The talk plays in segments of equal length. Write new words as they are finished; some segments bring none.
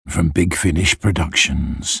from Big Finish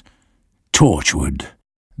Productions. Torchwood,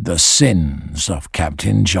 The Sins of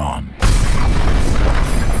Captain John.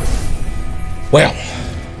 Well,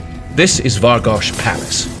 this is Vargosh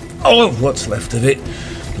Palace. All of what's left of it.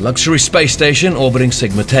 Luxury space station orbiting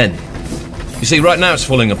Sigma 10. You see, right now it's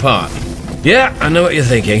falling apart. Yeah, I know what you're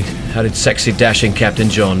thinking. How did sexy, dashing Captain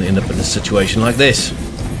John end up in a situation like this?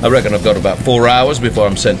 I reckon I've got about 4 hours before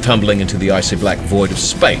I'm sent tumbling into the icy black void of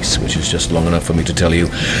space, which is just long enough for me to tell you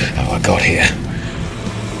how I got here.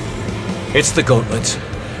 It's the gauntlets.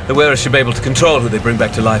 The wearers should be able to control who they bring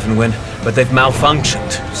back to life and when, but they've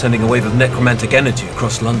malfunctioned, sending a wave of necromantic energy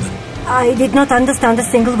across London. I did not understand a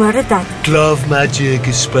single word of that. Glove magic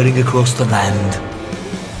is spreading across the land.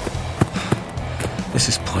 This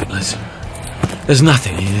is pointless. There's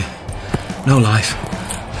nothing here. No life.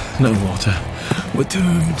 No water. We're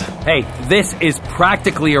doomed. Hey, this is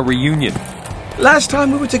practically a reunion. Last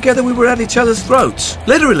time we were together, we were at each other's throats.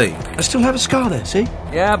 Literally. I still have a scar there, see?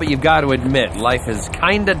 Yeah, but you've got to admit, life is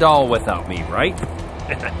kinda dull without me, right?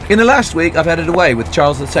 In the last week, I've had it away with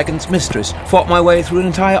Charles II's mistress, fought my way through an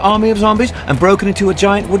entire army of zombies, and broken into a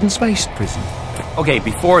giant wooden space prison. Okay,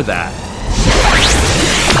 before that...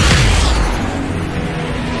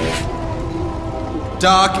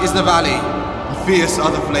 Dark is the valley, and fierce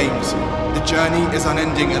are the flames. The journey is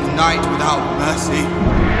unending, and the night without mercy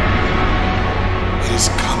is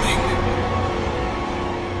coming.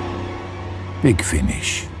 Big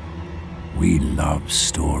Finish. We love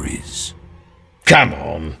stories. Come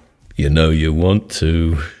on. You know you want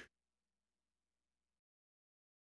to.